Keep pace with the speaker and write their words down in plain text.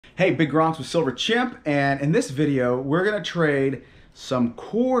Hey, Big Gronks with Silver Chimp, and in this video, we're gonna trade some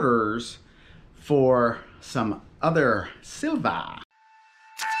quarters for some other silver.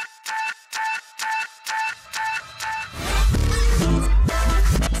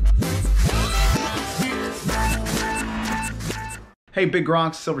 Hey, Big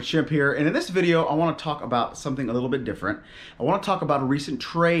Gronks, Silver Chimp here, and in this video I want to talk about something a little bit different. I want to talk about a recent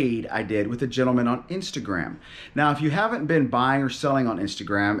trade I did with a gentleman on Instagram. Now, if you haven't been buying or selling on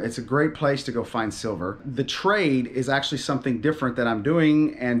Instagram, it's a great place to go find silver. The trade is actually something different that I'm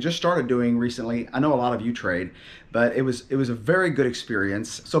doing and just started doing recently. I know a lot of you trade, but it was a very good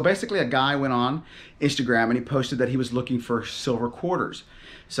experience. So basically a guy went on Instagram and he posted that he was looking for silver quarters.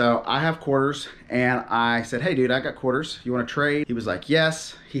 So I have quarters and I said, hey dude, I got quarters. You want to trade? He was like,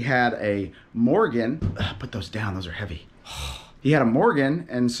 yes. He had a Morgan. Put those down, those are heavy. He had a Morgan,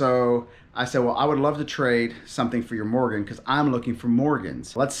 and so I said, well, I would love to trade something for your Morgan because I'm looking for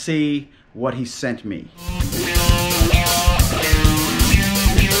Morgans. Let's see what he sent me.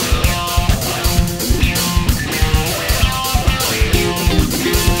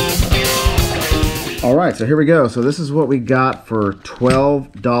 All right, so here we go. So this is what we got for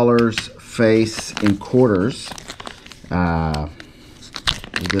 $12 face in quarters. We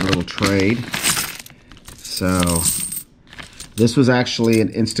did a little trade. So this was actually an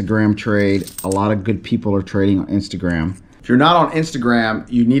Instagram trade. A lot of good people are trading on Instagram. If you're not on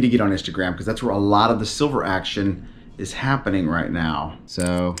Instagram, you need to get on Instagram because that's where a lot of the silver action is happening right now.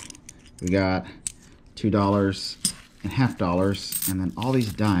 So we got $2 and $half, and then all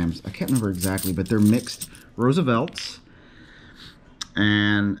these dimes. I can't remember exactly, but they're mixed Roosevelts,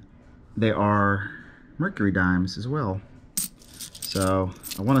 and they are Mercury dimes as well. So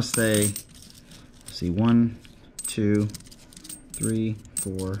I want to say, let's see, 1, 2, 3,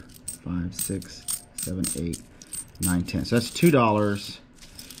 4, 5, 6, 7, 8, 9, 10. So that's $2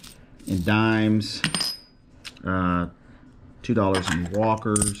 in dimes, $2 in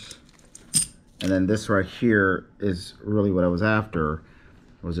walkers. And then this right here is really what I was after,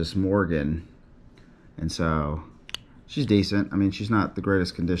 was this Morgan. And so she's decent. I mean, she's not the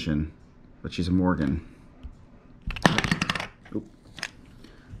greatest condition, but she's a Morgan. Oop.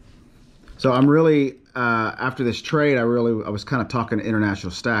 So I'm really, after this trade, I was kind of talking to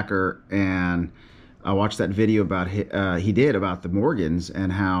International Stacker, and I watched that video about he did about the Morgans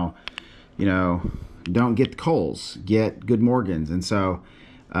and how, you know, don't get the coals, get good Morgans. And so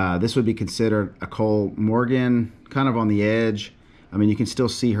this would be considered a coal Morgan, kind of on the edge. I mean, you can still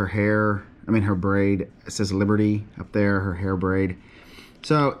see her hair. I mean, her braid. It says Liberty up there, her hair braid.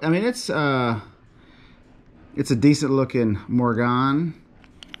 So, I mean, it's a decent looking Morgan.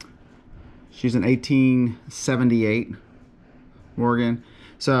 She's an 1878 Morgan.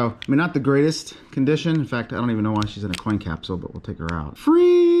 So, I mean, not the greatest condition. In fact, I don't even know why she's in a coin capsule, but we'll take her out.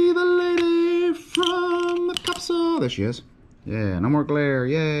 Free the lady from the capsule. There she is. Yeah, no more glare,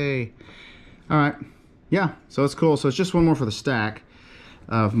 yay. All right, yeah, so it's cool. So it's just one more for the stack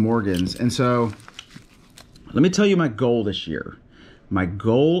of Morgans. And so let me tell you my goal this year. My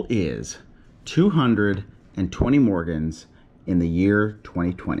goal is 220 Morgans in the year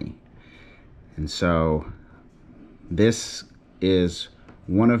 2020. And so this is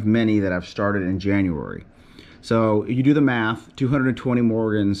one of many that I've started in January. So you do the math, 220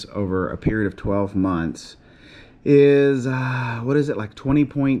 Morgans over a period of 12 months is, what is it, like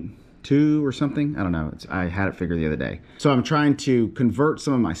 20.2 or something? I don't know. I had it figured the other day. So I'm trying to convert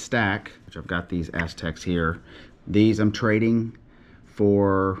some of my stack, which I've got these Aztecs here. These I'm trading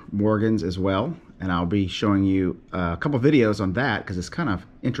for Morgans as well, and I'll be showing you a couple videos on that because it's kind of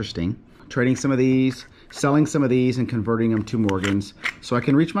interesting. Trading some of these, selling some of these, and converting them to Morgans so I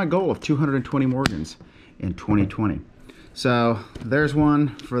can reach my goal of 220 Morgans in 2020. So there's one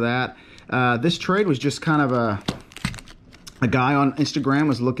for that. This trade was just kind of a guy on Instagram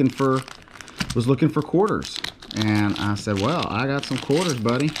was looking for quarters, and I said, well, I got some quarters,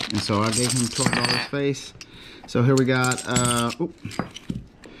 buddy. And so I gave him $12 face. So here we got so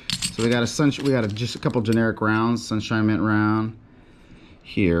we got just a couple generic rounds, Sunshine Mint round.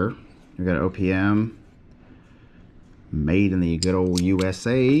 Here we got an OPM made in the good old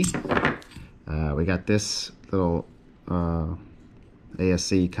USA. We got this little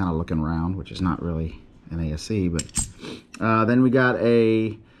ASC kind of looking round, which is not really an ASC, but then we got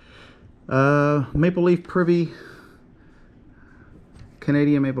a Maple Leaf Privy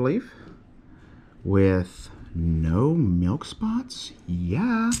Canadian Maple Leaf with no milk spots.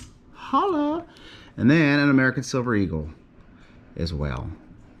 Yeah, holla. And then an American Silver Eagle as well.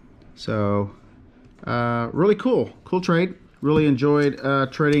 So really cool trade. Really enjoyed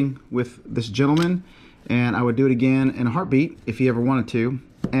trading with this gentleman, and I would do it again in a heartbeat if he ever wanted to.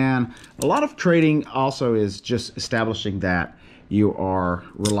 And a lot of trading also is just establishing that you are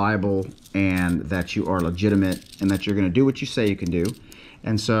reliable and that you are legitimate and that you're going to do what you say you can do.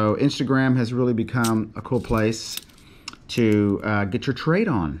 And so Instagram has really become a cool place to get your trade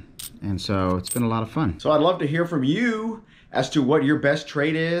on. And so it's been a lot of fun. So I'd love to hear from you as to what your best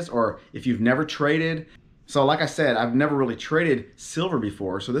trade is, or if you've never traded. So like I said, I've never really traded silver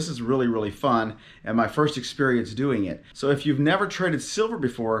before, so this is really, really fun and my first experience doing it. So if you've never traded silver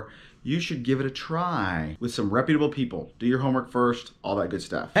before, you should give it a try with some reputable people. Do your homework first, all that good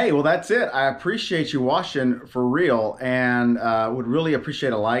stuff. Hey, well that's it. I appreciate you watching for real, and would really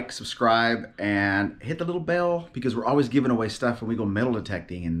appreciate a like, subscribe, and hit the little bell, because we're always giving away stuff when we go metal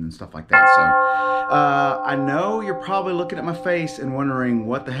detecting and stuff like that. So I know you're probably looking at my face and wondering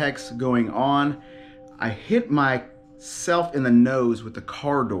what the heck's going on. I hit myself in the nose with the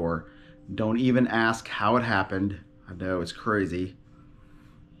car door. Don't even ask how it happened. I know, it's crazy.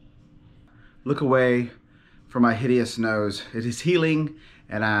 Look away from my hideous nose. It is healing,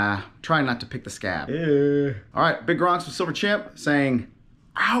 and I try not to pick the scab. Yeah. All right, Big Gronks with Silver Chimp saying,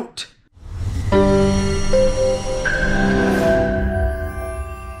 out.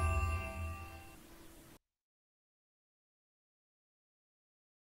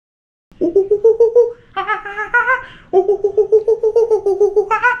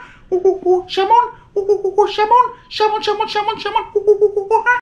 Shamon, Shamon, Shamon, Shamon, Shamon, Shamon.